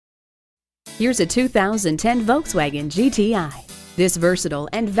Here's a 2010 Volkswagen GTI. This versatile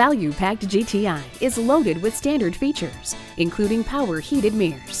and value-packed GTI is loaded with standard features, including power heated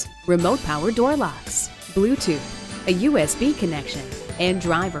mirrors, remote power door locks, Bluetooth, a USB connection, and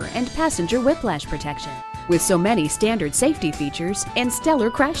driver and passenger whiplash protection. With so many standard safety features and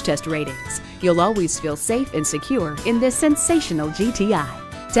stellar crash test ratings, you'll always feel safe and secure in this sensational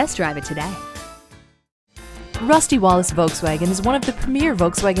GTI. Test drive it today. Rusty Wallis Volkswagen is one of the premier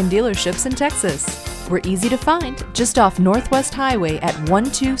Volkswagen dealerships in Texas. We're easy to find just off Northwest Highway at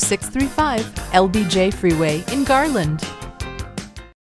 12635 LBJ Freeway in Garland.